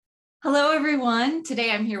Hello, everyone. Today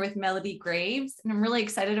I'm here with Melody Graves, and I'm really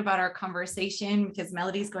excited about our conversation because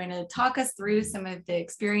Melody's going to talk us through some of the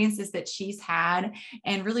experiences that she's had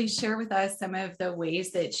and really share with us some of the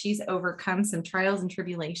ways that she's overcome some trials and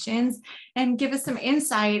tribulations and give us some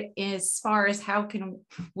insight as far as how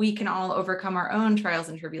we can all overcome our own trials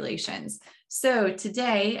and tribulations. So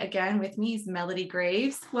today, again, with me is Melody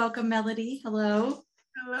Graves. Welcome, Melody. Hello.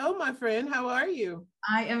 Hello, my friend. How are you?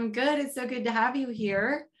 I am good. It's so good to have you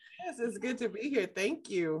here. Yes, it's good to be here. Thank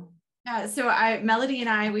you. Yeah, so Melody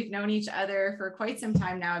and we've known each other for quite some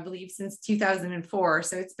time now, I believe since 2004.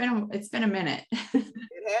 So it's been a minute.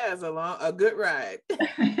 It has a good ride.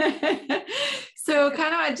 So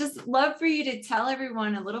kind of I'd just love for you to tell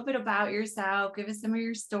everyone a little bit about yourself, give us some of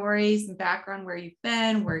your stories and background, where you've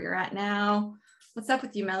been, where you're at now. What's up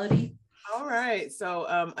with you, Melody? All right.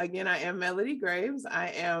 So again, I am Melody Graves. I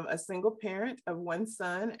am a single parent of one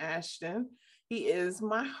son, Ashton. He is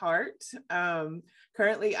my heart.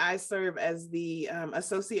 Currently, I serve as the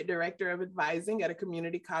Associate Director of Advising at a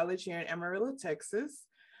community college here in Amarillo, Texas.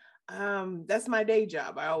 That's my day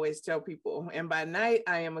job, I always tell people. And by night,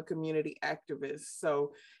 I am a community activist.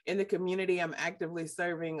 So in the community, I'm actively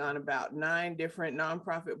serving on about 9 different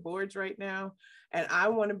nonprofit boards right now. And I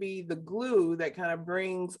want to be the glue that kind of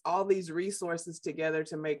brings all these resources together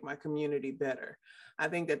to make my community better. I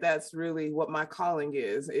think that that's really what my calling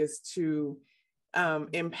is to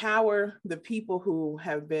empower the people who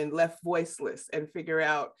have been left voiceless and figure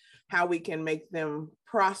out how we can make them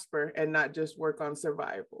prosper and not just work on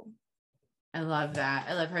survival. I love that.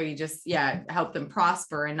 I love how you just, help them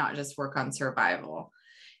prosper and not just work on survival.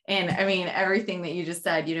 And I mean, everything that you just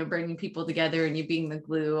said, bringing people together and you being the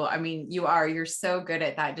glue. I mean, you're so good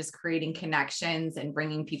at that, just creating connections and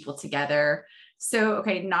bringing people together. So,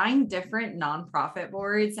 okay, 9 different nonprofit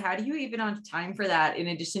boards. How do you even have time for that in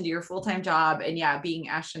addition to your full-time job and being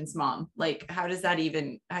Ashton's mom? Like, how do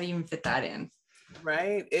you even fit that in?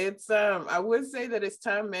 Right. It's, I would say that it's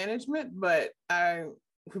time management, but I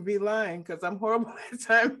would be lying because I'm horrible at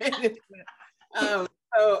time management.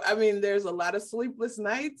 So, I mean, there's a lot of sleepless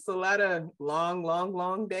nights, a lot of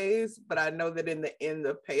long days, but I know that in the end,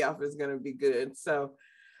 the payoff is going to be good. So,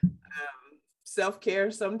 self-care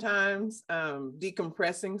sometimes,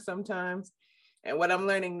 decompressing sometimes. And what I'm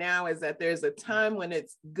learning now is that there's a time when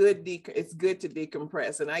it's good to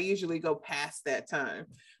decompress. And I usually go past that time.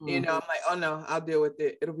 I'm like, oh no, I'll deal with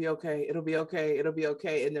it. It'll be okay. It'll be okay. It'll be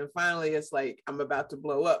okay. And then finally it's like, I'm about to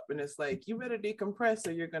blow up. And it's like, you better decompress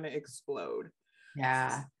or you're going to explode.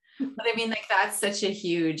 Yeah. But I mean, like, that's such a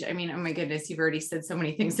huge, oh my goodness, you've already said so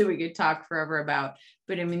many things that we could talk forever about.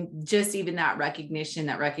 But I mean, just even that recognition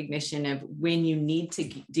of when you need to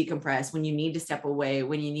decompress, when you need to step away,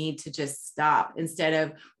 when you need to just stop, instead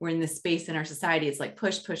of we're in this space in our society, it's like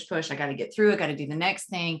push. I got to get through. I got to do the next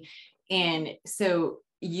thing. And so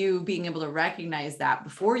you being able to recognize that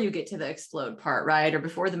before you get to the explode part, right? Or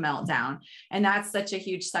before the meltdown. And that's such a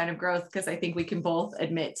huge sign of growth, because I think we can both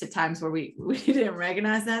admit to times where we didn't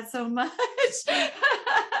recognize that so much.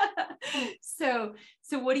 So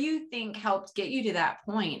what do you think helped get you to that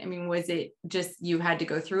point? I mean, was it just you had to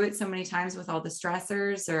go through it so many times with all the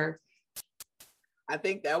stressors, or? I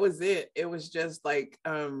think that was it. It was just like,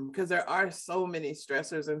 because there are so many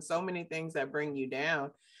stressors and so many things that bring you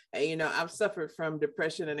down. And, I've suffered from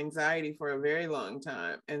depression and anxiety for a very long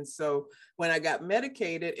time. And so when I got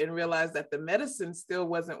medicated and realized that the medicine still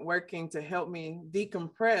wasn't working to help me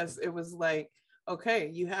decompress, it was like, okay,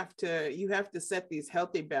 you have to set these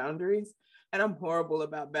healthy boundaries. And I'm horrible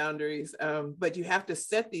about boundaries, but you have to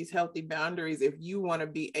set these healthy boundaries if you want to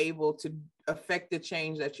be able to affect the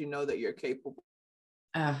change that you know that you're capable.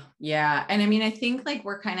 Yeah. And I mean, I think like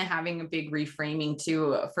we're kind of having a big reframing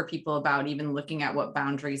too for people about even looking at what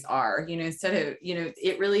boundaries are, instead of,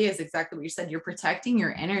 it really is exactly what you said. You're protecting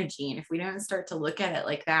your energy. And if we don't start to look at it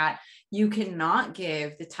like that, you cannot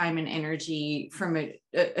give the time and energy from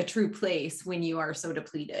a true place when you are so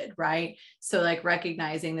depleted, right? So like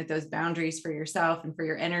recognizing that those boundaries for yourself and for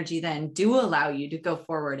your energy then do allow you to go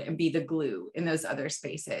forward and be the glue in those other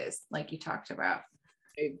spaces, like you talked about.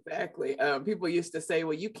 Exactly. People used to say,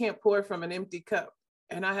 well, you can't pour from an empty cup.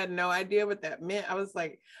 And I had no idea what that meant. I was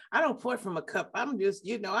like, I don't pour from a cup. I'm just,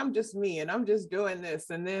 I'm just me and I'm just doing this.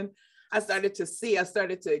 And then I started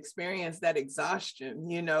to experience that exhaustion.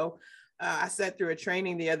 I sat through a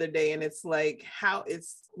training the other day and it's like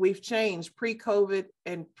we've changed pre-COVID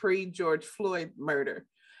and pre-George Floyd murder.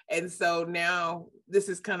 And so now this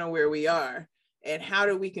is kind of where we are. And how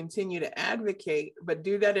do we continue to advocate, but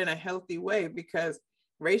do that in a healthy way? Because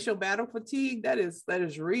racial battle fatigue, that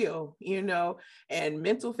is real, and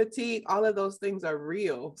mental fatigue, all of those things are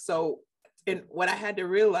real. So And what I had to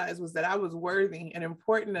realize was that I was worthy and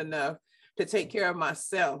important enough to take care of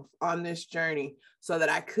myself on this journey so that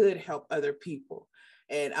I could help other people.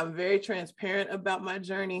 And I'm very transparent about my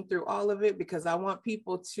journey through all of it because I want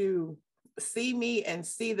people to see me and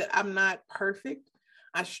see that I'm not perfect.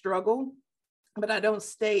 I struggle, but I don't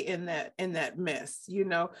stay in that mess. You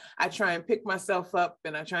know, I try and pick myself up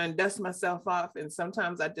and I try and dust myself off. And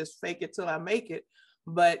sometimes I just fake it till I make it.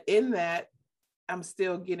 But in that, I'm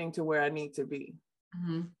still getting to where I need to be.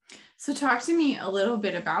 Mm-hmm. So talk to me a little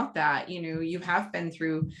bit about that. You know, you have been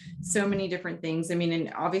through so many different things. I mean,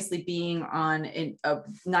 and obviously being on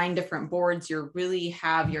 9 different boards, you really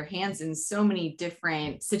have your hands in so many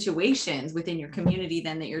different situations within your community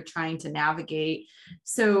then that you're trying to navigate.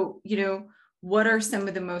 So, you know, what are some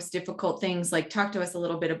of the most difficult things? Like, talk to us a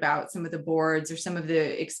little bit about some of the boards or some of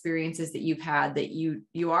the experiences that you've had that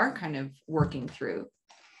you are kind of working through.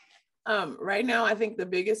 Right now, I think the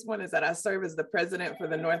biggest one is that I serve as the president for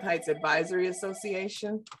the North Heights Advisory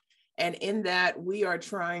Association. And in that, we are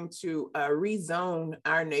trying to rezone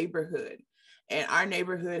our neighborhood. And our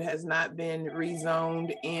neighborhood has not been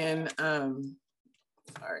rezoned in, our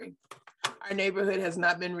neighborhood has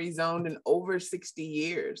not been rezoned in over 60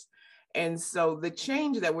 years. And so the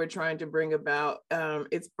change that we're trying to bring about,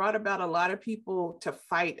 it's brought about a lot of people to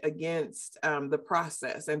fight against the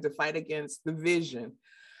process and to fight against the vision.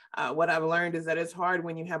 What I've learned is that it's hard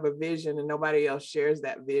when you have a vision and nobody else shares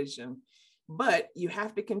that vision, but you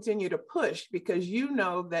have to continue to push because you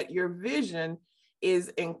know that your vision is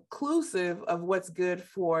inclusive of what's good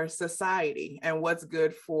for society and what's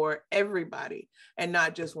good for everybody and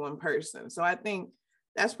not just one person. So I think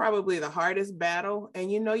that's probably the hardest battle.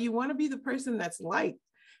 And, you know, you want to be the person that's liked.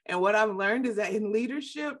 And what I've learned is that in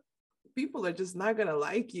leadership, people are just not going to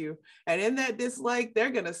like you. And in that dislike,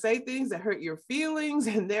 they're going to say things that hurt your feelings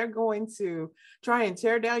and they're going to try and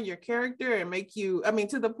tear down your character and make you, I mean,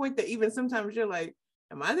 to the point that even sometimes you're like,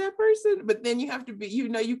 am I that person? But then you have to be, you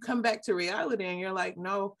know, you come back to reality and you're like,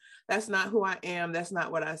 no, that's not who I am. That's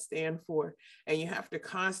not what I stand for. And you have to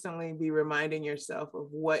constantly be reminding yourself of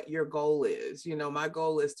what your goal is. You know, my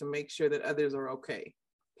goal is to make sure that others are okay,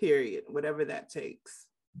 period, whatever that takes.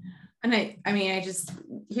 And I mean, I just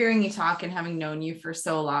hearing you talk and having known you for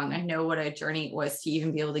so long, I know what a journey it was to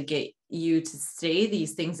even be able to get you to say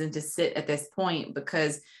these things and to sit at this point,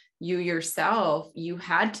 because you yourself, you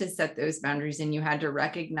had to set those boundaries and you had to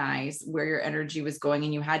recognize where your energy was going.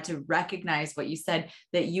 And you had to recognize what you said,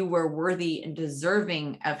 that you were worthy and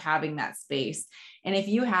deserving of having that space. And if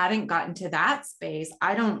you hadn't gotten to that space,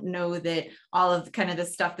 I don't know that all of kind of the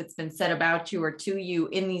stuff that's been said about you or to you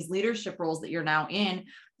in these leadership roles that you're now in,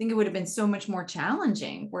 I think it would have been so much more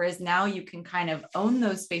challenging. Whereas now you can kind of own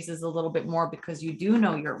those spaces a little bit more because you do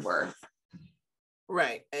know your worth.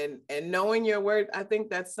 Right. And knowing your worth, I think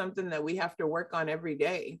that's something that we have to work on every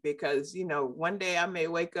day because, you know, one day I may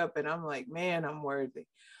wake up and I'm like, man, I'm worthy.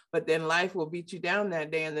 But then life will beat you down that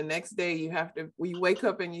day. And the next day you wake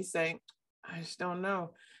up and you say, I just don't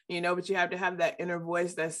know, you know, but you have to have that inner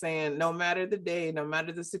voice that's saying, no matter the day, no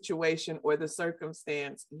matter the situation or the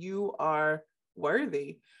circumstance, you are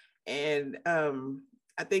worthy. And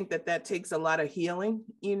I think that takes a lot of healing,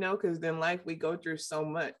 you know, because in life we go through so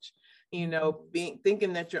much. You know,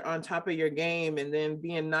 thinking that you're on top of your game and then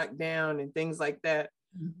being knocked down and things like that.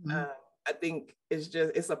 Mm-hmm. I think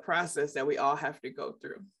it's a process that we all have to go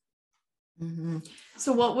through. Mm-hmm.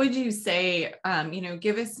 So what would you say, you know,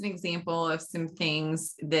 give us an example of some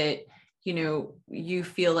things that, you know, you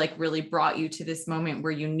feel like really brought you to this moment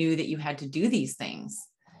where you knew that you had to do these things,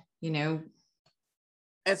 you know?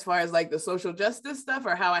 As far as like the social justice stuff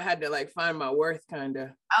or how I had to like find my worth kind of?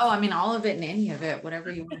 Oh, I mean, all of it and any of it,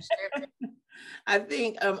 whatever you want to share. I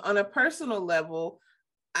think on a personal level,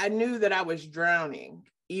 I knew that I was drowning,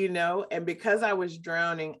 you know, and because I was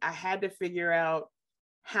drowning, I had to figure out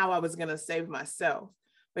how I was going to save myself.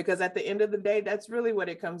 Because at the end of the day, that's really what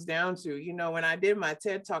it comes down to. You know, when I did my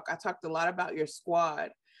TED Talk, I talked a lot about your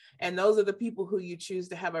squad. And those are the people who you choose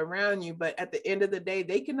to have around you. But at the end of the day,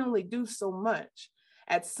 they can only do so much.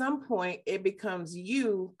 At some point, it becomes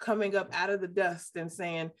you coming up out of the dust and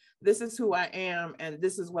saying, this is who I am, and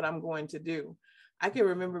this is what I'm going to do. I can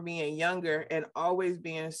remember being younger and always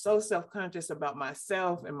being so self-conscious about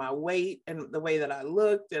myself and my weight and the way that I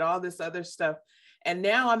looked and all this other stuff. And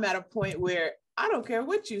now I'm at a point where I don't care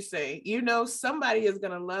what you say, you know, somebody is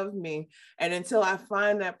going to love me. And until I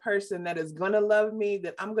find that person that is going to love me,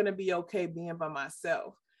 that I'm going to be okay being by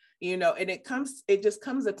myself. You know, and it just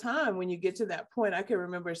comes a time when you get to that point. I can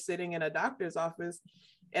remember sitting in a doctor's office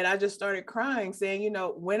and I just started crying saying, you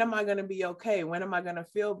know, when am I going to be okay? When am I going to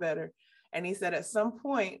feel better? And he said, at some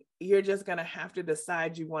point, you're just going to have to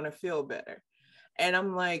decide you want to feel better. And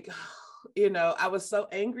I'm like, I was so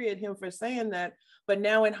angry at him for saying that. But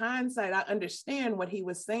now in hindsight, I understand what he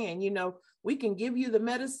was saying. We can give you the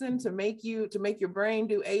medicine to make your brain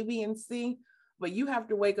do A, B, and C, but you have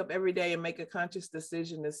to wake up every day and make a conscious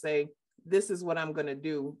decision to say, this is what I'm going to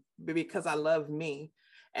do because I love me.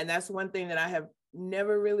 And that's one thing that I have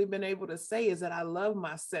never really been able to say, is that I love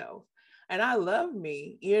myself and I love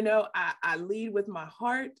me. I lead with my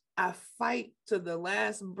heart. I fight to the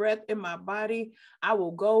last breath in my body. I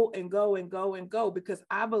will go and go and go and go, because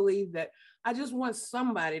I believe that I just want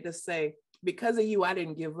somebody to say, because of you, I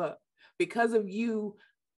didn't give up. Because of you,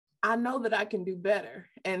 I know that I can do better.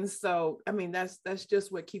 And so, that's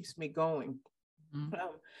just what keeps me going. Mm-hmm.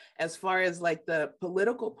 As far as like the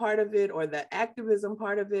political part of it or the activism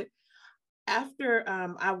part of it, after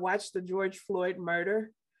I watched the George Floyd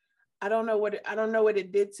murder, I don't know what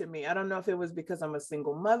it did to me. I don't know if it was because I'm a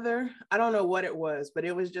single mother. I don't know what it was, but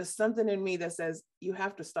it was just something in me that says, you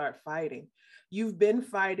have to start fighting. You've been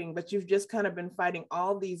fighting, but you've just kind of been fighting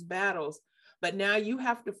all these battles. But now you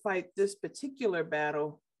have to fight this particular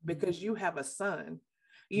battle because you have a son,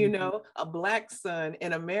 a Black son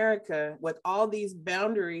in America with all these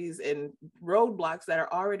boundaries and roadblocks that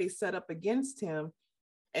are already set up against him.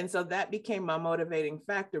 And so that became my motivating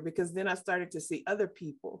factor, because then I started to see other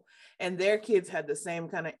people and their kids had the same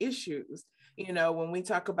kind of issues. When we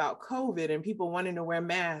talk about COVID and people wanting to wear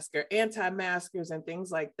masks or anti-maskers and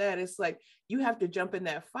things like that, it's like, you have to jump in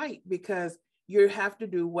that fight, because you have to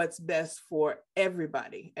do what's best for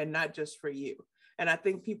everybody and not just for you. And I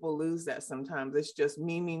think people lose that sometimes. It's just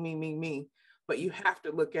me, me, me, me, me, but you have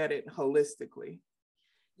to look at it holistically.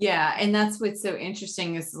 Yeah. And that's what's so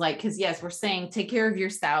interesting is like, because yes, we're saying take care of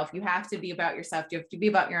yourself. You have to be about yourself. You have to be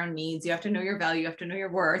about your own needs. You have to know your value. You have to know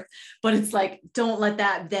your worth. But it's like, don't let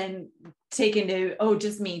that then take into, oh,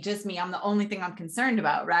 just me. I'm the only thing I'm concerned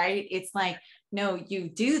about. Right. It's like, no, you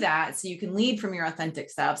do that so you can lead from your authentic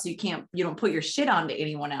self. So you don't put your shit onto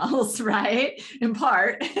anyone else. Right. In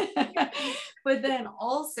part, but then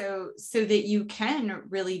also so that you can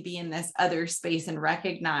really be in this other space and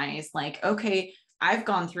recognize like, okay, I've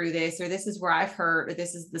gone through this, or this is where I've hurt, or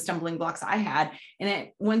this is the stumbling blocks I had. And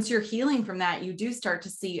once you're healing from that, you do start to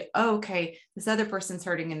see, oh, okay, this other person's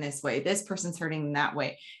hurting in this way, this person's hurting in that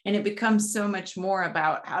way. And it becomes so much more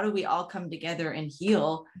about how do we all come together and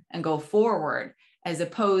heal and go forward, as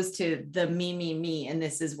opposed to the me, me, me, and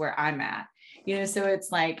this is where I'm at. So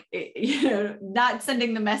it's like, not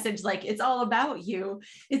sending the message like it's all about you.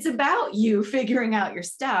 It's about you figuring out your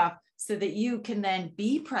stuff, so that you can then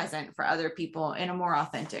be present for other people in a more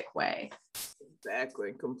authentic way.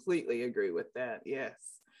 Exactly. Completely agree with that. Yes.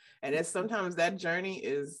 And it's sometimes that journey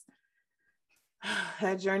is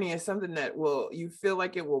something that you feel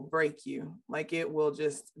like it will break you, like it will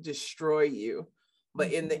just destroy you.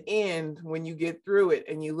 But in the end, when you get through it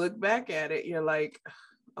and you look back at it, you're like,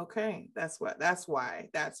 okay, that's why.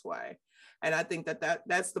 And I think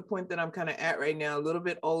that's the point that I'm kind of at right now, a little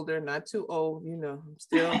bit older, not too old, I'm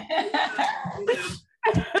still,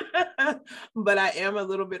 but I am a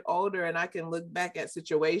little bit older, and I can look back at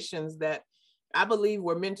situations that I believe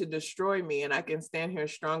were meant to destroy me. And I can stand here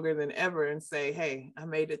stronger than ever and say, hey, I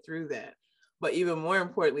made it through that. But even more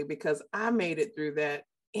importantly, because I made it through that,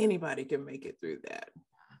 anybody can make it through that.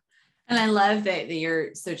 And I love that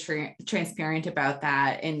you're so transparent about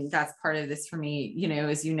that. And that's part of this for me,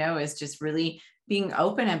 is just really being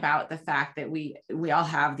open about the fact that we all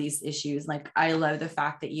have these issues. Like, I love the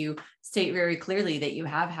fact that you state very clearly that you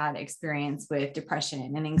have had experience with depression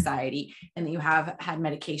and anxiety, and that you have had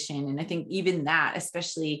medication. And I think even that,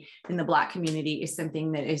 especially in the Black community, is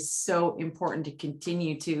something that is so important to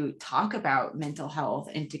continue to talk about mental health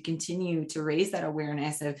and to continue to raise that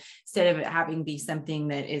awareness of, instead of it having be something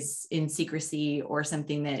that is in secrecy or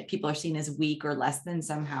something that people are seen as weak or less than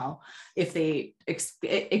somehow if they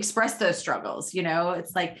express those struggles.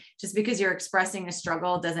 It's like, just because you're expressing a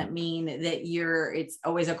struggle doesn't mean that it's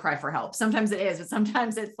always a cry for help. Sometimes it is, but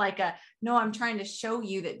sometimes it's like no, I'm trying to show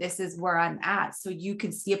you that this is where I'm at, so you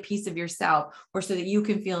can see a piece of yourself, or so that you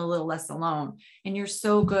can feel a little less alone. And you're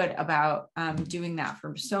so good about doing that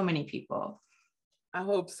for so many people. I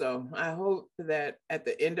hope so. I hope that at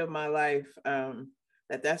the end of my life,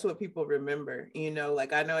 that's what people remember.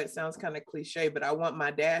 Like, I know it sounds kind of cliche, but I want my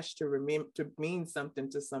dash to mean something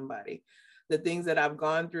to somebody. The things that I've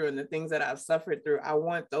gone through and the things that I've suffered through, I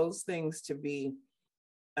want those things to be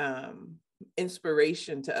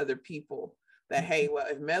inspiration to other people, that, hey, well,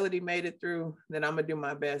 if Melody made it through, then I'm gonna do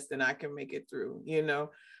my best and I can make it through.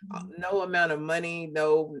 No amount of money,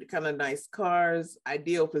 no kind of nice cars,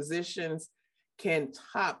 ideal positions can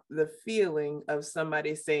top the feeling of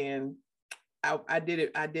somebody saying, I did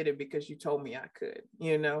it because you told me I could.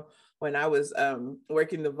 When I was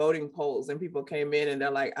working the voting polls and people came in and they're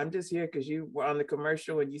like, I'm just here because you were on the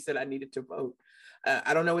commercial and you said I needed to vote.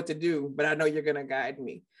 I don't know what to do, but I know you're going to guide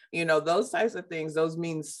me. Those types of things, those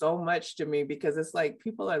mean so much to me, because it's like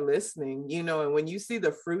people are listening, and when you see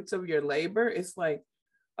the fruits of your labor, it's like,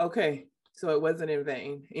 okay, so it wasn't in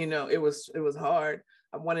vain. It was hard.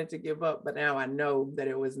 I wanted to give up, but now I know that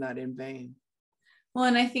it was not in vain. Well,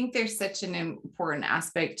 and I think there's such an important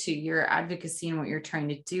aspect to your advocacy and what you're trying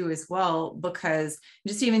to do as well, because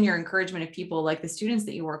just even your encouragement of people like the students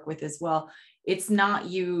that you work with as well, it's not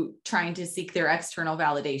you trying to seek their external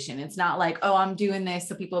validation. It's not like, oh, I'm doing this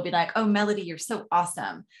so people will be like, oh, Melody, you're so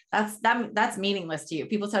awesome. That's meaningless to you.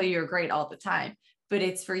 People tell you you're great all the time. But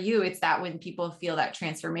it's for you, it's that when people feel that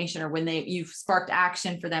transformation, or when you've sparked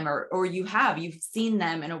action for them, or you've seen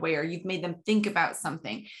them in a way, or you've made them think about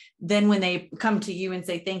something, then when they come to you and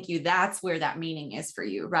say thank you, that's where that meaning is for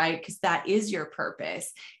you, right? Because that is your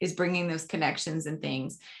purpose, is bringing those connections and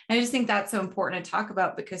things. And I just think that's so important to talk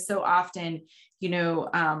about, because so often,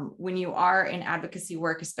 when you are in advocacy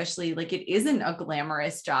work, especially, like, it isn't a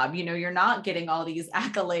glamorous job, you're not getting all these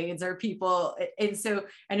accolades or people. And so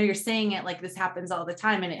I know you're saying it like this happens all the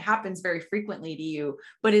time, and it happens very frequently to you,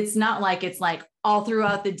 but it's not like it's like all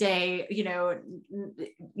throughout the day,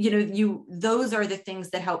 those are the things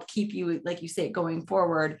that help keep you, like you say, going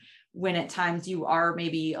forward when at times you are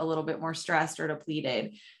maybe a little bit more stressed or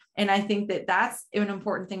depleted. And I think that that's an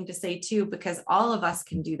important thing to say too, because all of us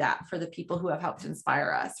can do that for the people who have helped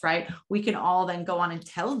inspire us, right? We can all then go on and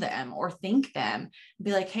tell them or thank them,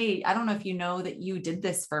 be like, hey, I don't know if you know that you did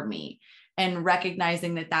this for me. And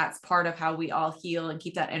recognizing that that's part of how we all heal and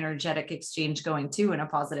keep that energetic exchange going too in a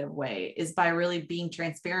positive way, is by really being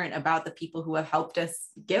transparent about the people who have helped us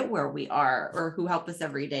get where we are, or who help us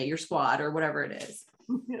every day, your squad or whatever it is.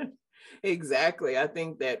 Exactly. I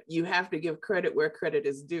think that you have to give credit where credit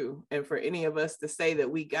is due. And for any of us to say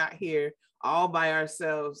that we got here all by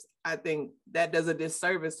ourselves, I think that does a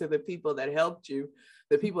disservice to the people that helped you,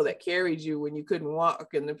 the people that carried you when you couldn't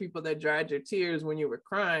walk, and the people that dried your tears when you were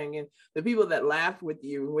crying, and the people that laughed with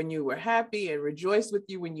you when you were happy and rejoiced with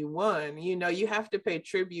you when you won. You have to pay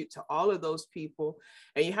tribute to all of those people,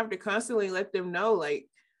 and you have to constantly let them know, like,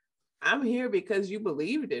 I'm here because you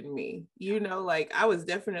believed in me. Like, I was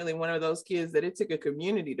definitely one of those kids that it took a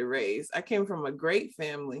community to raise. I came from a great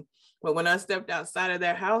family, but when I stepped outside of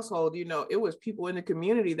that household, it was people in the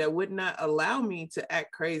community that would not allow me to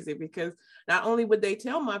act crazy, because not only would they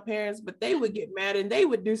tell my parents, but they would get mad and they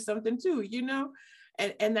would do something too,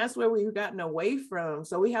 and that's where we've gotten away from.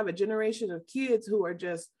 So we have a generation of kids who are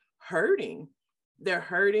just hurting. They're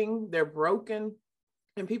hurting, they're broken.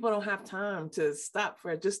 And people don't have time to stop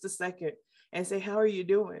for just a second and say, how are you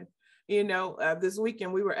doing? This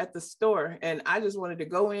weekend we were at the store and I just wanted to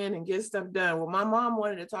go in and get stuff done. Well, my mom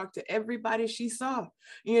wanted to talk to everybody she saw.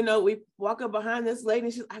 We walk up behind this lady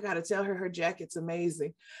and she's, I got to tell her jacket's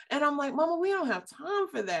amazing. And I'm like, Mama, we don't have time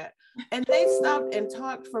for that. And they stopped and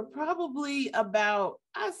talked for probably about,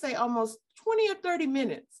 I'd say almost 20 or 30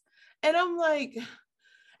 minutes. And I'm like,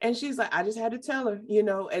 and she's like, I just had to tell her,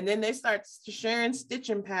 and then they start sharing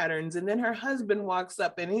stitching patterns. And then her husband walks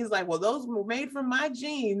up and he's like, well, those were made from my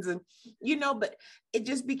jeans. And, but it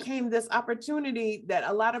just became this opportunity that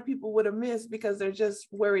a lot of people would have missed because they're just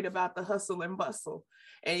worried about the hustle and bustle.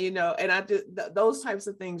 And, and I just, those types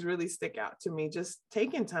of things really stick out to me. Just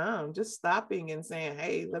taking time, just stopping and saying,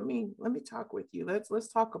 hey, let me talk with you.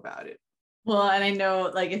 Let's talk about it. Well, and I know,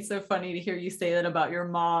 like, it's so funny to hear you say that about your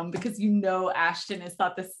mom, because Ashton has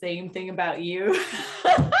thought the same thing about you.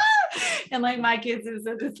 And like my kids have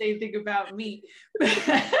said the same thing about me.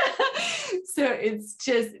 So it's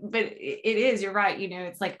just, but it is, you're right.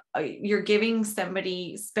 It's like you're giving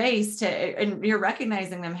somebody space to, and you're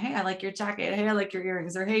recognizing them. Hey, I like your jacket. Hey, I like your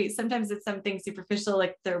earrings. Or, hey, sometimes it's something superficial,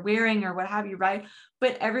 like they're wearing or what have you. Right.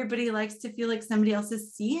 But everybody likes to feel like somebody else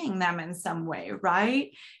is seeing them in some way.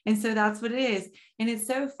 Right. And so that's what it is. And it's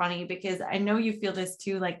so funny because I know you feel this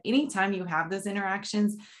too. Like anytime you have those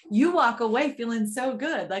interactions, you walk away feeling so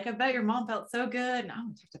good. Like I bet your mom felt so good. And I'm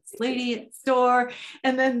going to talk to this lady at the store.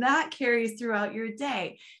 And then that carries throughout your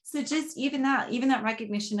day. So just even that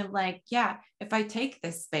recognition of like, yeah, if I take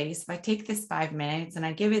this space, if I take this 5 minutes and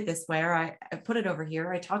I give it this way, or I put it over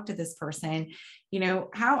here, I talk to this person,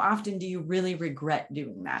 how often do you really regret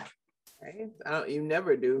doing that? Right? You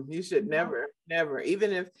never do. You should never.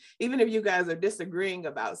 Even if you guys are disagreeing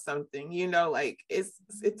about something, like it's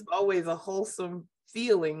always a wholesome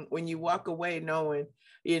feeling when you walk away knowing,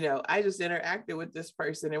 I just interacted with this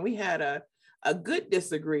person and we had a a good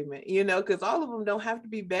disagreement, because all of them don't have to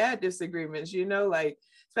be bad disagreements, like,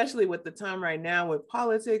 especially with the time right now with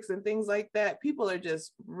politics and things like that, people are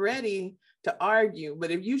just ready to argue. But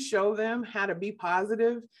if you show them how to be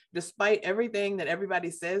positive, despite everything that everybody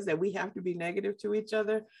says that we have to be negative to each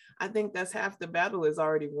other, I think that's half the battle is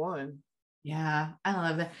already won. Yeah, I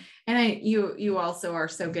love that. And you also are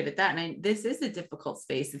so good at that. And this is a difficult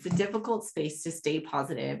space. It's a difficult space to stay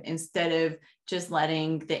positive instead of just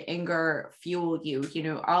letting the anger fuel you.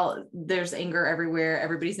 There's anger everywhere.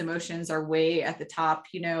 Everybody's emotions are way at the top,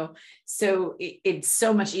 so it's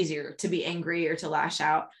so much easier to be angry or to lash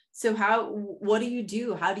out. So what do you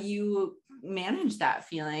do? How do you manage that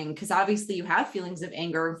feeling? Because obviously you have feelings of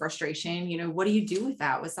anger and frustration. What do you do with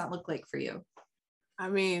that? What's that look like for you? I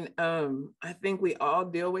mean, I think we all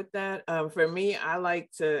deal with that. For me, I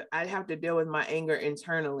have to deal with my anger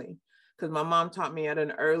internally, because my mom taught me at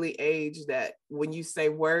an early age that when you say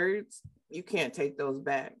words, you can't take those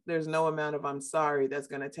back. There's no amount of I'm sorry that's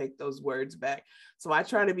going to take those words back. So I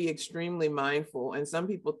try to be extremely mindful. And some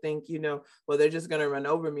people think, well, they're just going to run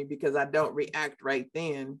over me because I don't react right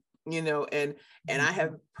then, and I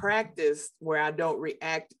have practiced where I don't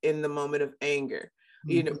react in the moment of anger.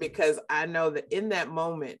 Because I know that in that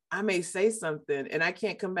moment, I may say something and I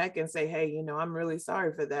can't come back and say, hey, I'm really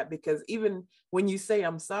sorry for that. Because even when you say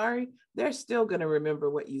I'm sorry, they're still going to remember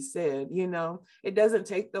what you said. It doesn't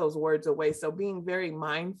take those words away. So being very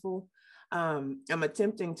mindful, I'm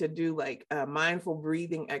attempting to do like mindful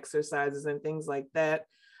breathing exercises and things like that.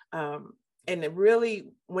 And it really,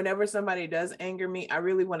 whenever somebody does anger me, I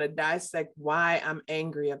really want to dissect why I'm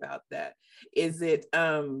angry about that. Is it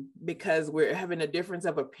because we're having a difference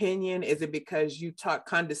of opinion? Is it because you talk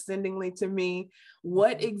condescendingly to me?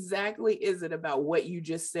 What exactly is it about what you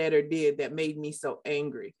just said or did that made me so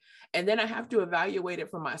angry? And then I have to evaluate it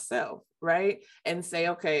for myself, right? And say,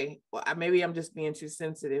 okay, well, maybe I'm just being too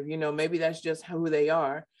sensitive. Maybe that's just who they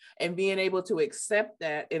are. And being able to accept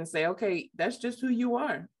that and say, okay, that's just who you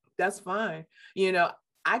are. That's fine.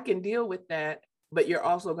 I can deal with that, but you're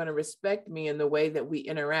also going to respect me in the way that we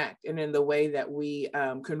interact and in the way that we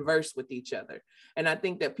converse with each other. And I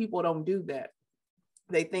think that people don't do that.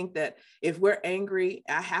 They think that if we're angry,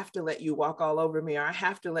 I have to let you walk all over me, or I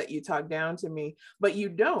have to let you talk down to me, but you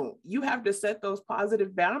don't. You have to set those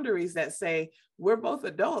positive boundaries that say we're both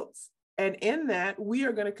adults. And in that, we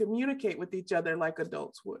are going to communicate with each other like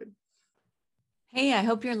adults would. Hey, I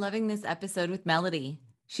hope you're loving this episode with Melody.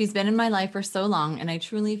 She's been in my life for so long, and I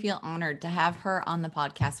truly feel honored to have her on the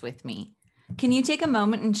podcast with me. Can you take a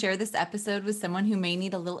moment and share this episode with someone who may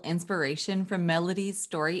need a little inspiration from Melody's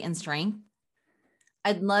story and strength?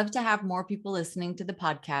 I'd love to have more people listening to the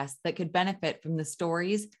podcast that could benefit from the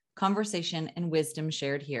stories, conversation, and wisdom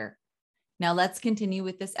shared here. Now let's continue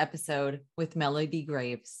with this episode with Melody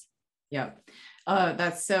Graves. Yeah.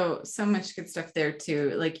 That's so much good stuff there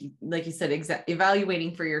too. Like you said,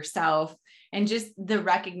 evaluating for yourself and just the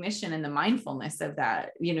recognition and the mindfulness of that,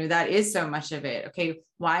 that is so much of it. Okay.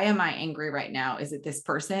 Why am I angry right now? Is it this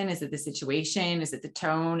person? Is it the situation? Is it the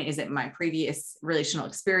tone? Is it my previous relational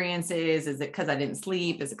experiences? Is it because I didn't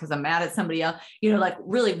sleep? Is it because I'm mad at somebody else? Like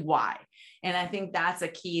really why? And I think that's a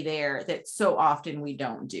key there that so often we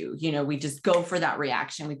don't do. We just go for that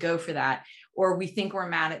reaction. We go for that, or we think we're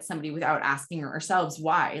mad at somebody without asking ourselves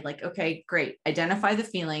why. Like, okay, great. Identify the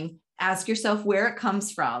feeling, ask yourself where it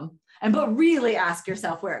comes from, but really ask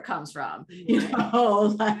yourself where it comes from.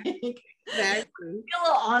 Like exactly. Be a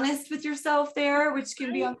little honest with yourself there, which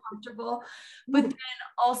can be uncomfortable. But then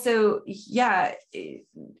also, yeah,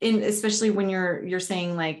 especially when you're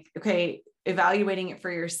saying like, okay, evaluating it for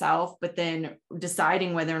yourself, but then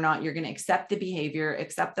deciding whether or not you're going to accept the behavior,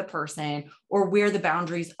 accept the person, or where the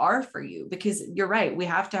boundaries are for you. Because you're right, we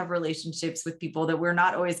have to have relationships with people that we're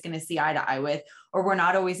not always going to see eye to eye with, or we're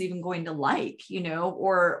not always even going to like,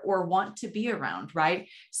 or want to be around, right?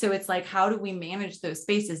 So it's like, how do we manage those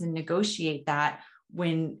spaces and negotiate that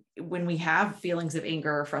when we have feelings of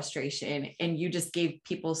anger or frustration? And you just gave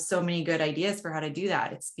people so many good ideas for how to do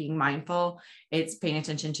that. It's being mindful, it's paying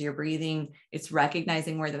attention to your breathing, it's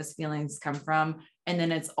recognizing where those feelings come from. And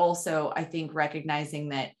then it's also, I think, recognizing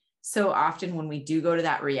that so often when we do go to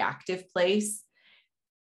that reactive place,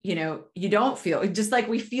 you don't feel, just like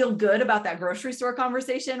we feel good about that grocery store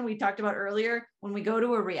conversation we talked about earlier. When we go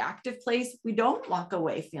to a reactive place, we don't walk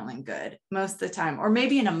away feeling good most of the time, or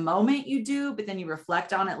maybe in a moment you do, but then you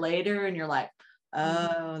reflect on it later and you're like,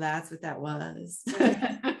 oh, that's what that was.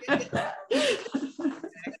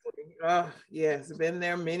 Oh, yes, been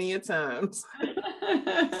there many a times.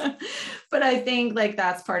 But I think like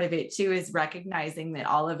that's part of it too, is recognizing that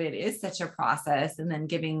all of it is such a process, and then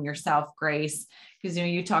giving yourself grace. Because,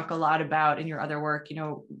 you talk a lot about in your other work,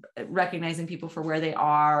 recognizing people for where they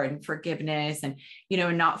are and forgiveness, and,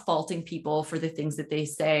 not faulting people for the things that they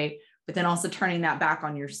say, but then also turning that back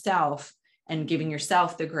on yourself and giving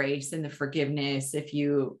yourself the grace and the forgiveness if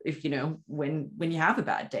when you have a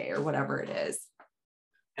bad day or whatever it is.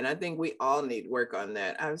 And I think we all need work on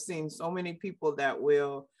that. I've seen so many people that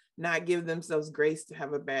will not give themselves grace to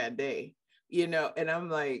have a bad day, and I'm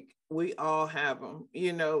like, we all have them,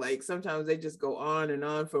 like sometimes they just go on and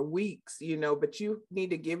on for weeks, but you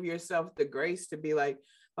need to give yourself the grace to be like,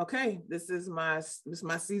 okay, this is my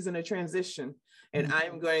season of transition, and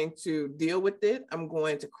I'm going to deal with it. I'm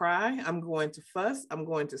going to cry. I'm going to fuss. I'm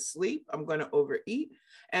going to sleep. I'm going to overeat.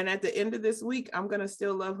 And at the end of this week, I'm going to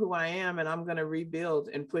still love who I am, and I'm going to rebuild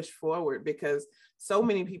and push forward, because so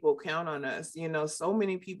many people count on us. So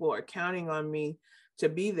many people are counting on me to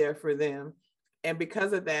be there for them. And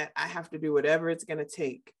because of that, I have to do whatever it's going to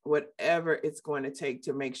take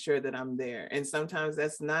to make sure that I'm there. And sometimes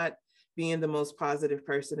that's not being the most positive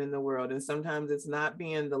person in the world. And sometimes it's not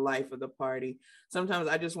being the life of the party. Sometimes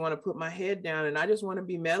I just want to put my head down and I just want to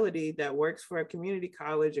be Melody that works for a community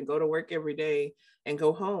college and go to work every day and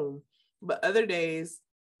go home. But other days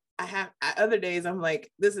I'm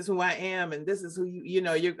like, this is who I am, and this is who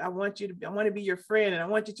I want to be your friend, and I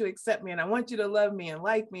want you to accept me, and I want you to love me and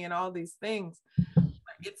like me and all these things.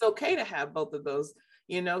 It's okay to have both of those,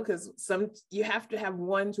 because you have to have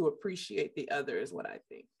one to appreciate the other, is what I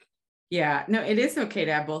think. Yeah, no, it is okay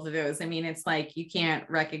to have both of those. I mean, it's like, you can't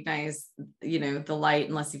recognize, the light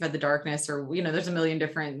unless you've had the darkness, or, there's a million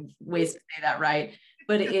different ways to say that, right?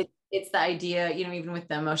 But it's the idea, even with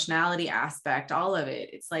the emotionality aspect, all of it,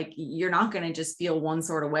 it's like, you're not going to just feel one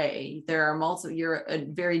sort of way. There are multiple, you're a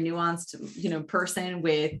very nuanced, person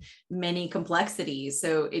with many complexities.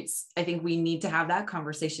 So I think we need to have that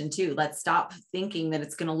conversation too. Let's stop thinking that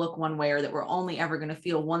it's going to look one way, or that we're only ever going to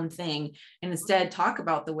feel one thing, and instead talk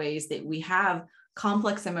about the ways that we have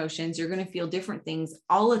complex emotions. You're going to feel different things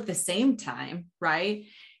all at the same time, right?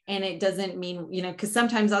 And it doesn't mean, because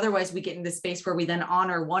sometimes otherwise we get in this space where we then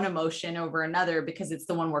honor one emotion over another because it's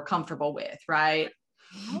the one we're comfortable with, right?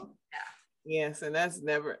 Yeah. Yes, and that's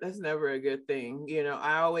never a good thing.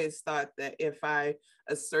 I always thought that if I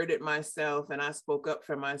asserted myself and I spoke up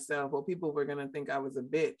for myself, well, people were going to think I was a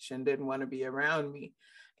bitch and didn't want to be around me.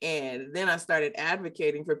 And then I started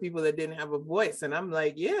advocating for people that didn't have a voice. And I'm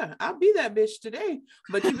like, yeah, I'll be that bitch today.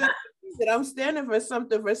 But you better that I'm standing for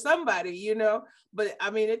something for somebody, But I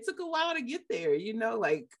mean, it took a while to get there,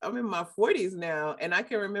 like I'm in my 40s now. And I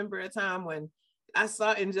can remember a time when I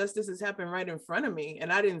saw injustices happen right in front of me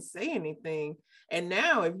and I didn't say anything. And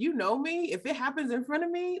now, if you know me, if it happens in front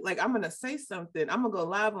of me, like, I'm going to say something. I'm going to go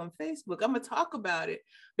live on Facebook. I'm going to talk about it,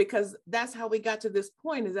 because that's how we got to this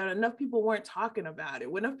point, is that enough people weren't talking about it.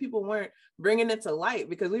 Enough people weren't bringing it to light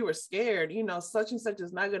because we were scared, such and such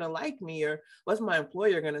is not going to like me, or what's my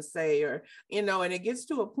employer going to say, or, and it gets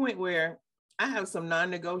to a point where I have some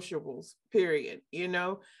non-negotiables, period.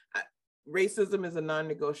 Racism is a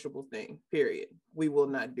non-negotiable thing, period. We will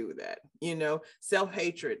not do that.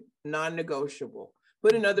 Self-hatred, non-negotiable.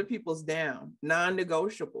 Putting other people's down,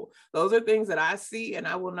 non-negotiable. Those are things that I see, and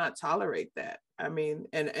I will not tolerate that. I mean,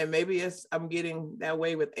 and maybe I'm getting that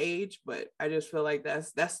way with age, but I just feel like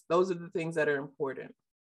those are the things that are important.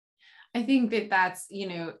 I think that's,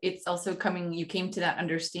 it's also you came to that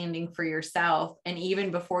understanding for yourself. And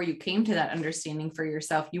even before you came to that understanding for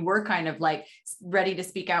yourself, you were kind of like ready to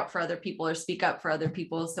speak out for other people or speak up for other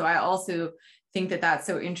people. So I also think that's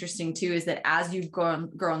so interesting too, is that as you've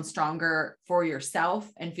grown stronger for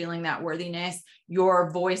yourself and feeling that worthiness,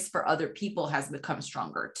 your voice for other people has become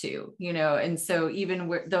stronger too, and so even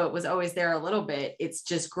though it was always there a little bit, it's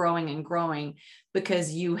just growing and growing,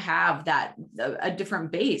 because you have a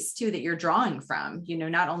different base too that you're drawing from,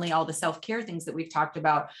 not only all the self-care things that we've talked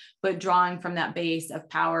about, but drawing from that base of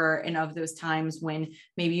power and of those times when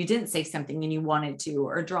maybe you didn't say something and you wanted to,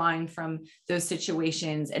 or drawing from those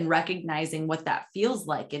situations and recognizing what that feels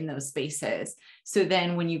like in those spaces. So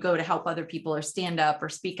then when you go to help other people or stand up or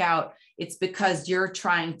speak out, it's because you're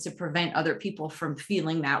trying to prevent other people from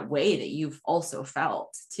feeling that way that you've also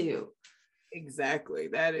felt too. Exactly.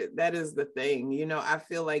 That is the thing. I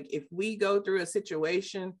feel like if we go through a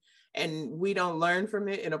situation and we don't learn from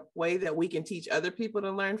it in a way that we can teach other people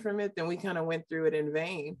to learn from it, then we kind of went through it in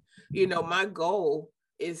vain. My goal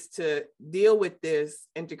is to deal with this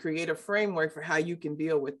and to create a framework for how you can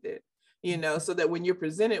deal with it. you know, so that when you're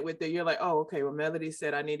presented with it, you're like, oh, okay, well, Melody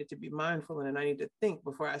said I needed to be mindful and I need to think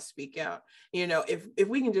before I speak out. You know, if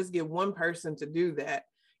we can just get one person to do that,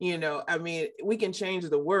 you know, I mean, we can change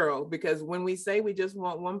the world, because when we say we just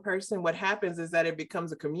want one person, what happens is that it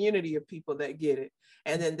becomes a community of people that get it.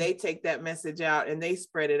 And then they take that message out and they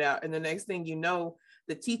spread it out. And the next thing you know,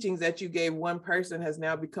 the teachings that you gave one person has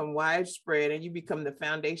now become widespread, and you become the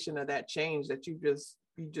foundation of that change that you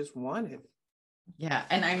just wanted. Yeah.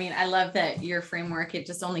 And I mean, I love that your framework, it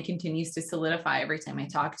just only continues to solidify every time I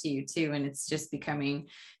talk to you too. And it's just becoming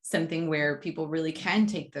something where people really can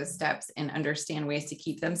take those steps and understand ways to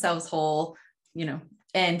keep themselves whole, you know,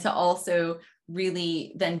 and to also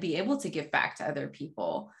really then be able to give back to other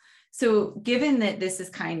people. So given that this is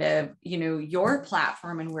kind of, you know, your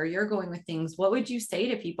platform and where you're going with things, what would you say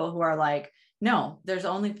to people who are like, no, there's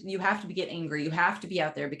only, you have to get angry. You have to be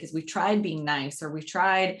out there because we've tried being nice, or we've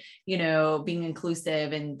tried, you know, being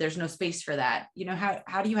inclusive, and there's no space for that. You know,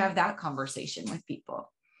 how do you have that conversation with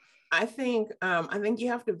people? I think you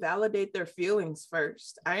have to validate their feelings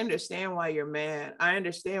first. I understand why you're mad. I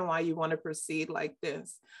understand why you want to proceed like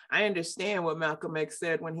this. I understand what Malcolm X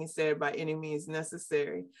said when he said by any means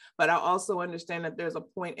necessary, but I also understand that there's a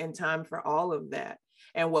point in time for all of that.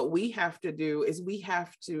 And what we have to do is we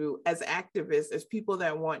have to, as activists, as people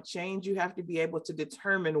that want change, you have to be able to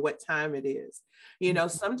determine what time it is. You know,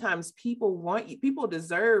 sometimes people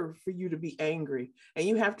deserve for you to be angry, and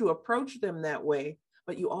you have to approach them that way,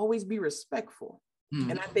 but you always be respectful.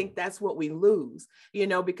 And I think that's what we lose, you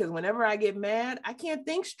know, because whenever I get mad, I can't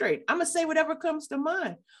think straight. I'm going to say whatever comes to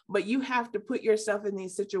mind. But you have to put yourself in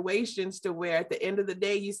these situations to where at the end of the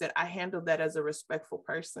day, you said, I handled that as a respectful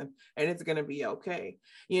person, and it's going to be okay.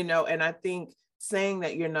 You know, and I think saying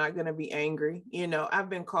that you're not going to be angry, you know, I've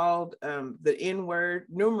been called the N word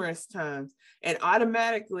numerous times, and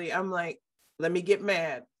automatically I'm like, let me get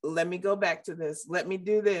mad. Let me go back to this. Let me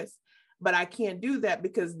do this. But I can't do that,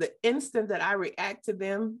 because the instant that I react to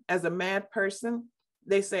them as a mad person,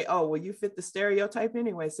 they say, oh, well, you fit the stereotype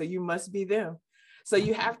anyway, so you must be them. So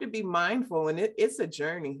you have to be mindful, and it's a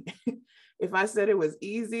journey. If I said it was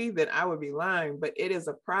easy, then I would be lying, but it is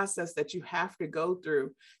a process that you have to go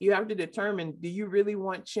through. You have to determine, do you really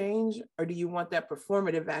want change, or do you want that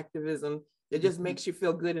performative activism that just makes you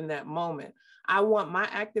feel good in that moment? I want my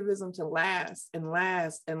activism to last and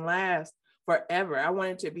last and last forever. I want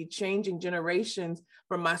it to be changing generations,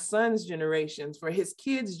 for my son's generations, for his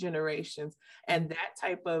kids' generations. And that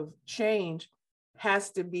type of change has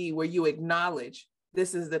to be where you acknowledge,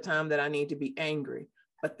 this is the time that I need to be angry,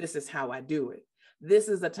 but this is how I do it. This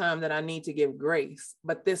is the time that I need to give grace,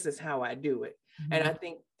 but this is how I do it. Mm-hmm.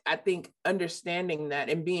 And I think understanding that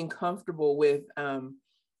and being comfortable with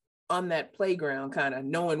on that playground, kind of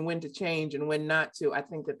knowing when to change and when not to, I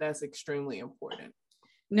think that that's extremely important.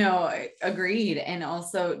 No, agreed. And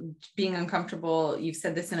also being uncomfortable, you've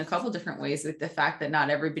said this in a couple different ways, with the fact that not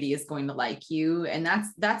everybody is going to like you. And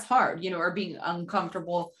that's hard, you know, or being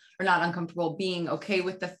uncomfortable, or not uncomfortable, being okay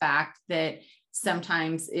with the fact that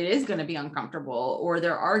sometimes it is going to be uncomfortable, or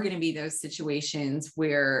there are going to be those situations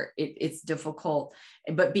where it's difficult,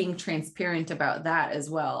 but being transparent about that as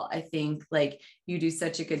well. I think like you do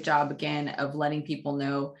such a good job, again, of letting people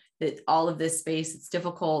know that all of this space, it's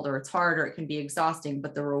difficult, or it's hard, or it can be exhausting,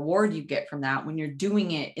 but the reward you get from that when you're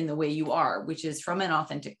doing it in the way you are, which is from an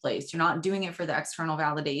authentic place, you're not doing it for the external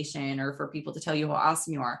validation or for people to tell you how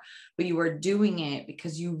awesome you are, but you are doing it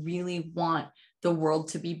because you really want the world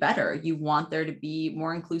to be better. You want there to be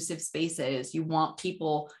more inclusive spaces. You want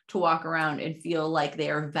people to walk around and feel like they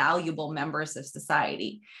are valuable members of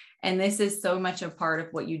society. And this is so much a part of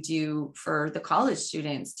what you do for the college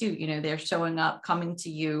students too. You know, they're showing up, coming to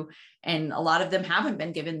you, and a lot of them haven't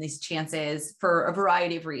been given these chances for a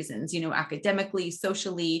variety of reasons, you know, academically,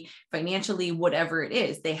 socially, financially, whatever it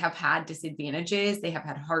is. They have had disadvantages, they have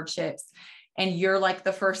had hardships, and you're like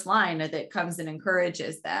the first line that comes and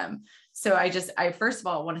encourages them. So I first of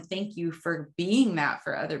all want to thank you for being that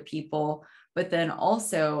for other people, but then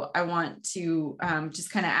also I want to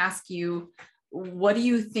just kind of ask you, what do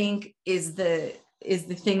you think is the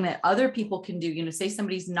thing that other people can do? You know, say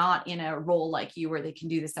somebody's not in a role like you where they can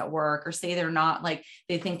do this at work, or say they're not, like,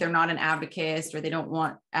 they think they're not an advocate, or they don't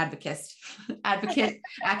want activist. I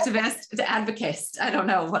don't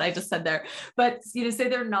know what I just said there, but, you know, say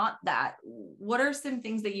they're not that. What are some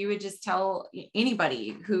things that you would just tell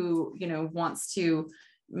anybody who, you know, wants to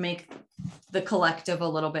make the collective a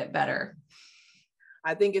little bit better?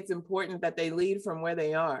 I think it's important that they lead from where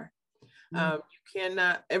they are. You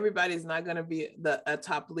cannot, everybody's not going to be a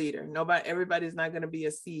top leader. Everybody's not going to be a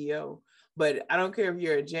CEO, But I don't care if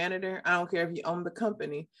you're a janitor, I don't care if you own the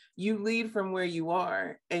company, you lead from where you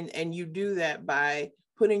are. And you do that by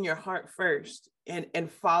putting your heart first and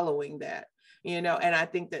following that, and I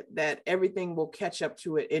think that everything will catch up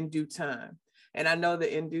to it in due time. And I know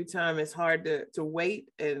that in due time, it's hard to wait.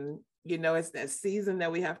 And, it's that season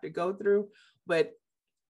that we have to go through, but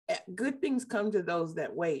good things come to those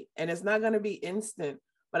that wait. And it's not going to be instant,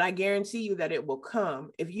 but I guarantee you that it will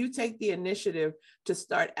come. If you take the initiative to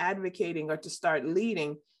start advocating or to start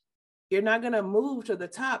leading, you're not going to move to the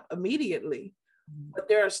top immediately, but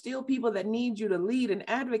there are still people that need you to lead and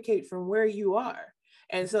advocate from where you are.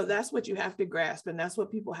 And so that's what you have to grasp. And that's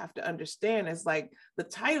what people have to understand. It's like, the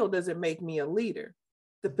title doesn't make me a leader.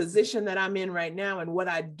 The position that I'm in right now and what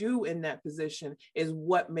I do in that position is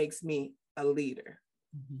what makes me a leader.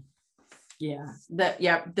 Yeah.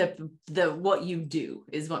 The what you do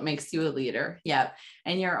is what makes you a leader. Yeah.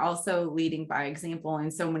 And you're also leading by example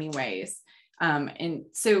in so many ways. And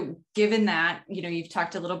so given that, you've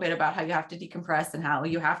talked a little bit about how you have to decompress and how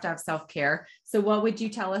you have to have self-care. So what would you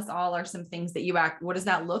tell us all are some things that what does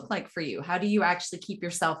that look like for you? How do you actually keep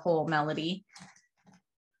yourself whole, Melody?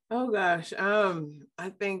 Oh gosh. I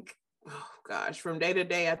think, from day to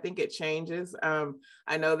day, I think it changes.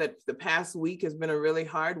 I know that the past week has been a really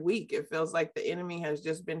hard week. It feels like the enemy has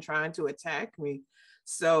just been trying to attack me.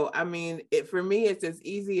 So, for me, it's as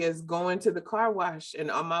easy as going to the car wash,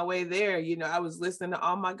 and on my way there, I was listening to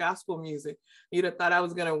all my gospel music. You'd have thought I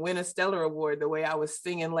was going to win a Stellar Award the way I was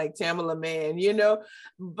singing like Tamala Man,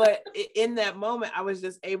 but in that moment, I was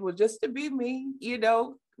just able just to be me,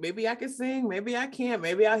 maybe I can sing, maybe I can't,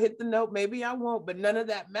 maybe I'll hit the note, maybe I won't, but none of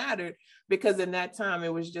that mattered, because in that time,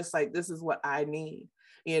 it was just like, this is what I need,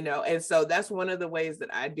 and so that's one of the ways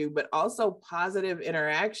that I do, but also positive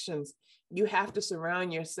interactions. You have to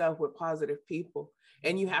surround yourself with positive people,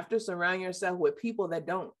 and you have to surround yourself with people that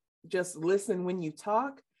don't just listen when you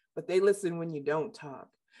talk, but they listen when you don't talk,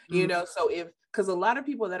 so because a lot of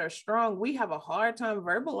people that are strong, we have a hard time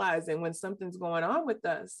verbalizing when something's going on with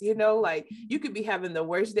us, like you could be having the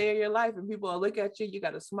worst day of your life and people will look at you, you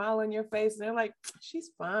got a smile on your face and they're like,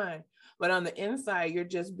 she's fine. But on the inside, you're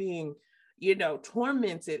just being,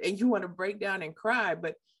 tormented and you want to break down and cry.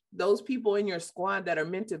 But those people in your squad that are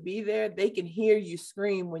meant to be there, they can hear you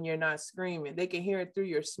scream when you're not screaming. They can hear it through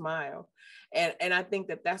your smile. And I think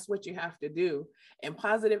that that's what you have to do. And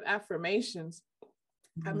positive affirmations.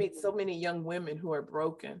 I meet so many young women who are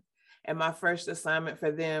broken. And my first assignment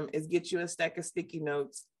for them is get you a stack of sticky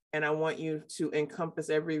notes. And I want you to encompass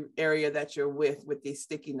every area that you're with these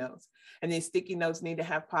sticky notes. And these sticky notes need to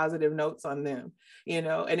have positive notes on them,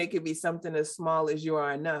 and it could be something as small as you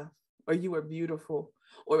are enough, or you are beautiful,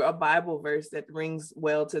 or a Bible verse that rings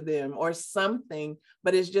well to them, or something,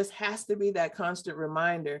 but it just has to be that constant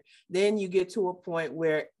reminder. Then you get to a point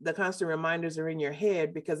where the constant reminders are in your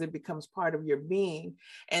head because it becomes part of your being.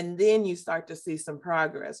 And then you start to see some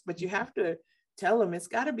progress, but you have to tell them it's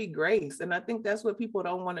got to be grace. And I think that's what people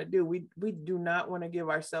don't want to do. We do not want to give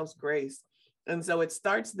ourselves grace. And so it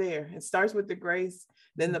starts there. It starts with the grace,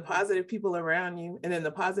 then the positive people around you, and then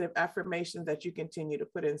the positive affirmations that you continue to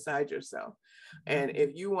put inside yourself. And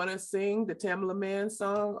if you want to sing the Tamala Man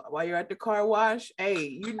song while you're at the car wash,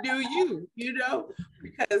 hey, you do you,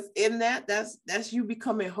 because in that's you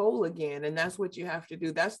becoming whole again. And that's what you have to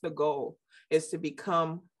do. That's the goal, is to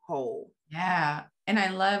become whole. Yeah. And I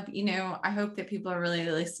love, I hope that people are really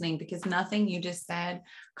listening, because nothing you just said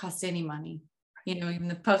costs any money. Even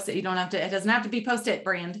the Post-it, it doesn't have to be Post-it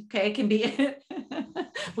brand. Okay. It can be,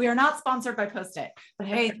 we are not sponsored by Post-it, but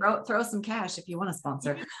hey, throw some cash if you want to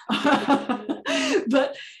sponsor.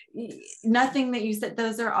 But nothing that you said,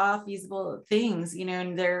 those are all feasible things,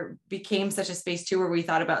 and there became such a space too, where we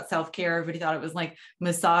thought about self-care. Everybody thought it was like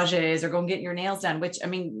massages or go and get your nails done, which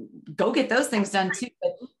go get those things done too,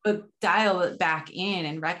 but dial it back in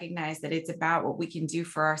and recognize that it's about what we can do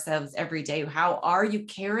for ourselves every day. How are you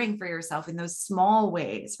caring for yourself in those small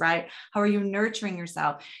ways, right? How are you nurturing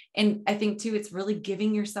yourself? And I think too, it's really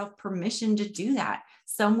giving yourself permission to do that.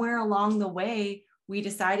 Somewhere along the way, we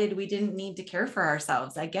decided we didn't need to care for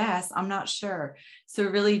ourselves, I guess. I'm not sure. So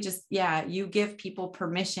really just, you give people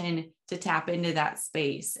permission to tap into that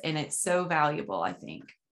space. And it's so valuable, I think.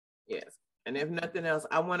 Yes. And if nothing else,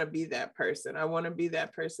 I want to be that person. I want to be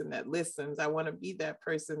that person that listens. I want to be that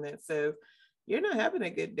person that says, you're not having a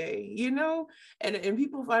good day, and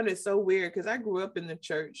people find it so weird, because I grew up in the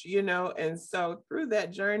church, and so through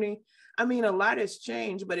that journey, a lot has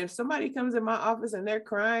changed. But if somebody comes in my office and they're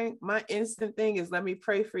crying, my instant thing is, let me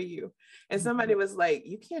pray for you. And somebody was like,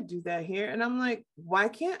 you can't do that here. And I'm like, why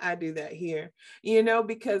can't I do that here?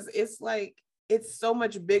 Because it's like, it's so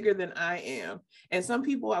much bigger than I am. And some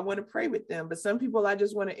people I want to pray with them, but some people I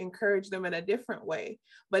just want to encourage them in a different way.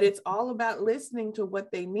 But it's all about listening to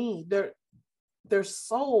what they need. Their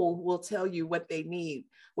soul will tell you what they need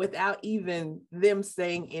without even them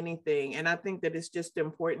saying anything. And I think that it's just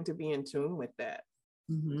important to be in tune with that.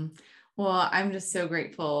 Mm-hmm. Well, I'm just so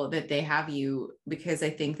grateful that they have you, because I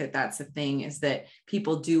think that that's the thing, is that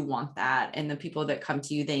people do want that. And the people that come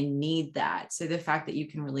to you, they need that. So the fact that you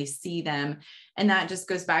can really see them, and that just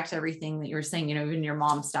goes back to everything that you were saying, even your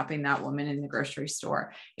mom stopping that woman in the grocery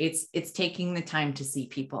store, it's taking the time to see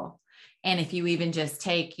people. And if you even just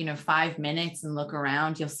take, 5 minutes and look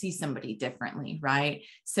around, you'll see somebody differently, right?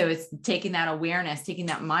 So it's taking that awareness, taking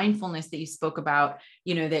that mindfulness that you spoke about,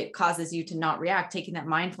 that causes you to not react, taking that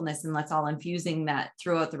mindfulness, and let's all infusing that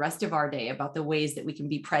throughout the rest of our day about the ways that we can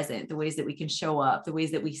be present, the ways that we can show up, the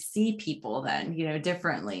ways that we see people then,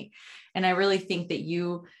 differently. And I really think that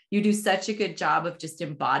you do such a good job of just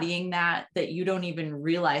embodying that you don't even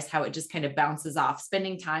realize how it just kind of bounces off.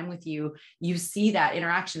 Spending time with you, you see that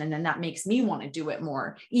interaction, and then that makes me want to do it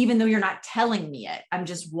more, even though you're not telling me it. I'm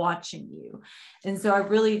just watching you. And so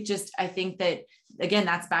I think that, again,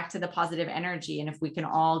 that's back to the positive energy. And if we can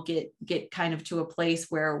all get kind of to a place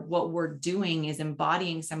where what we're doing is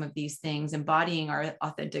embodying some of these things, embodying our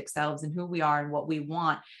authentic selves and who we are and what we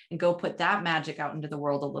want, and go put that magic out into the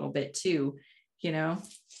world a little bit too,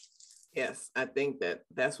 Yes, I think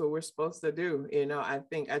that's what we're supposed to do.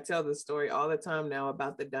 I tell the story all the time now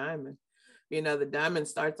about the diamond. The diamond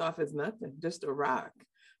starts off as nothing, just a rock,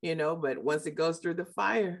 but once it goes through the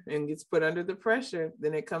fire and gets put under the pressure,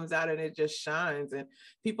 then it comes out and it just shines. And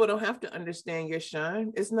people don't have to understand your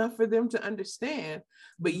shine. It's not for them to understand,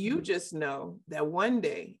 but you just know that one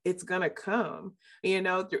day it's going to come,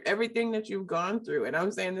 through everything that you've gone through. And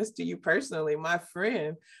I'm saying this to you personally, my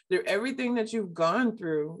friend, through everything that you've gone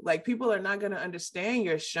through, like, people are not going to understand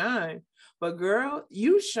your shine. But girl,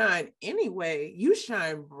 you shine anyway. You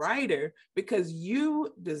shine brighter because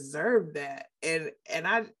you deserve that. And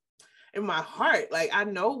I, in my heart, like, I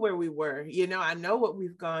know where we were, I know what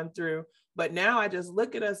we've gone through, but now I just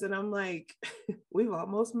look at us and I'm like, we've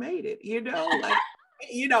almost made it,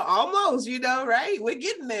 almost, right? We're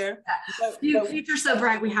getting there. Future so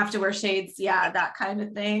bright, we have to wear shades. Yeah. That kind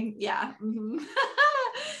of thing. Yeah. Mm-hmm.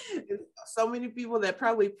 So many people that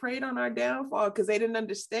probably preyed on our downfall because they didn't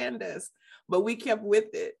understand us, but we kept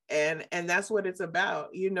with it. And that's what it's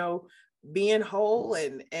about, being whole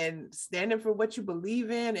and standing for what you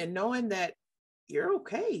believe in, and knowing that you're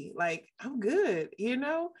okay. Like, I'm good,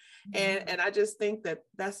 Mm-hmm. and I just think that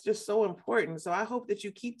that's just so important. So I hope that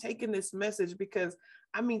you keep taking this message, because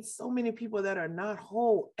I meet so many people that are not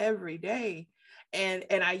whole every day. And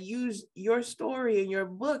I use your story and your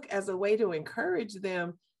book as a way to encourage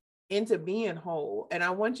them into being whole. And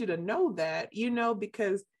I want you to know that,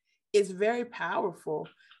 because it's very powerful.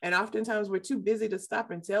 And oftentimes we're too busy to stop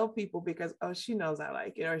and tell people because, oh, she knows I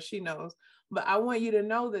like it, or she knows. But I want you to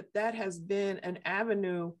know that that has been an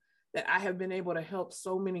avenue that I have been able to help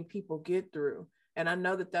so many people get through. And I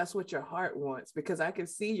know that that's what your heart wants, because I can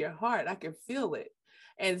see your heart, I can feel it.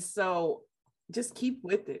 And so just keep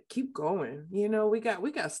with it, keep going. We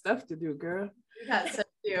got stuff to do, girl. We got stuff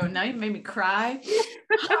to do. Now you made me cry.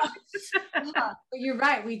 But you're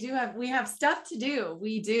right. We have stuff to do.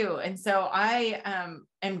 We do. And so I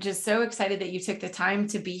am just so excited that you took the time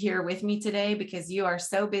to be here with me today, because you are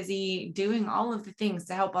so busy doing all of the things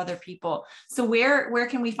to help other people. So where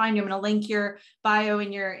can we find you? I'm going to link your bio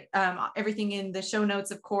and your everything in the show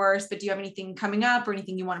notes, of course, but do you have anything coming up or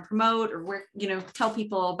anything you want to promote, or where, tell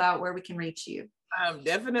people about where we can reach you?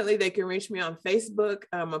 Definitely, they can reach me on Facebook.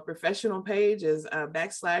 A professional page is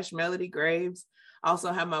 /Melody Graves. I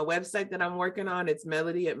also have my website that I'm working on. It's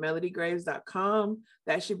melody@melodygraves.com.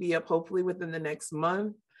 That should be up hopefully within the next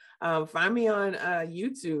month. Find me on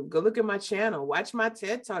YouTube. Go look at my channel. Watch my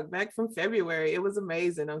TED Talk back from February. It was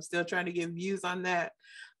amazing. I'm still trying to get views on that.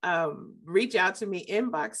 Reach out to me,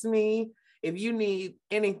 inbox me. If you need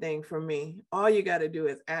anything from me, all you got to do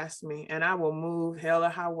is ask me, and I will move hell or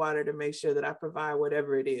high water to make sure that I provide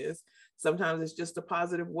whatever it is. Sometimes it's just a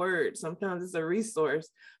positive word. Sometimes it's a resource,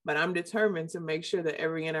 but I'm determined to make sure that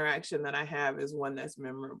every interaction that I have is one that's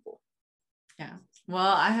memorable. Yeah.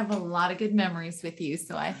 Well, I have a lot of good memories with you.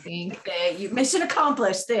 So I think that you mission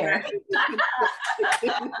accomplished there.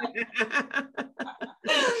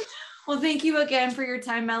 Well, thank you again for your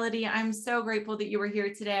time, Melody. I'm so grateful that you were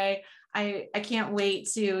here today. I can't wait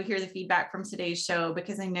to hear the feedback from today's show,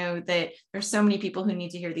 because I know that there's so many people who need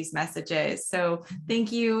to hear these messages. So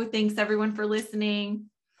thank you. Thanks everyone for listening.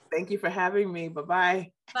 Thank you for having me.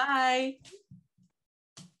 Bye-bye. Bye.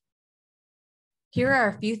 Here are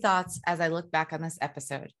a few thoughts as I look back on this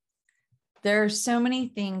episode. There are so many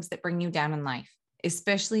things that bring you down in life,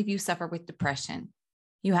 especially if you suffer with depression.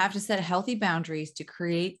 You have to set healthy boundaries to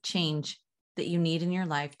create change that you need in your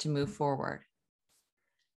life to move forward.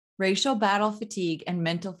 Racial battle fatigue and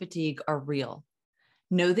mental fatigue are real.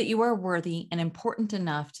 Know that you are worthy and important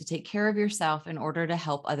enough to take care of yourself in order to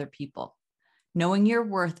help other people. Knowing your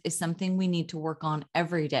worth is something we need to work on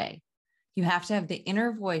every day. You have to have the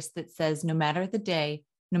inner voice that says, no matter the day,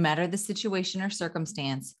 no matter the situation or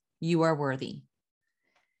circumstance, you are worthy.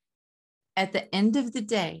 At the end of the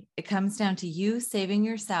day, it comes down to you saving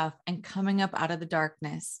yourself and coming up out of the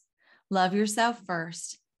darkness. Love yourself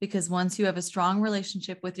first, because once you have a strong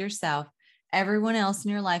relationship with yourself, everyone else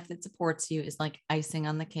in your life that supports you is like icing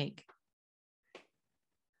on the cake.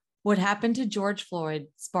 What happened to George Floyd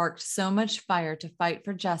sparked so much fire to fight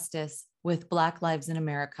for justice with Black lives in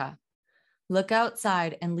America. Look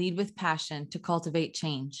outside and lead with passion to cultivate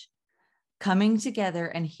change. Coming together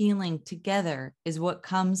and healing together is what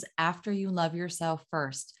comes after you love yourself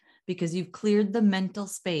first, because you've cleared the mental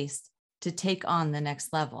space to take on the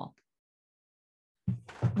next level.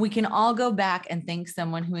 We can all go back and thank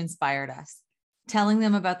someone who inspired us. Telling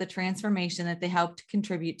them about the transformation that they helped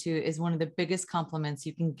contribute to is one of the biggest compliments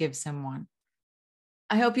you can give someone.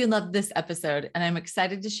 I hope you loved this episode, and I'm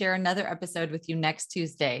excited to share another episode with you next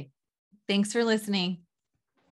Tuesday. Thanks for listening.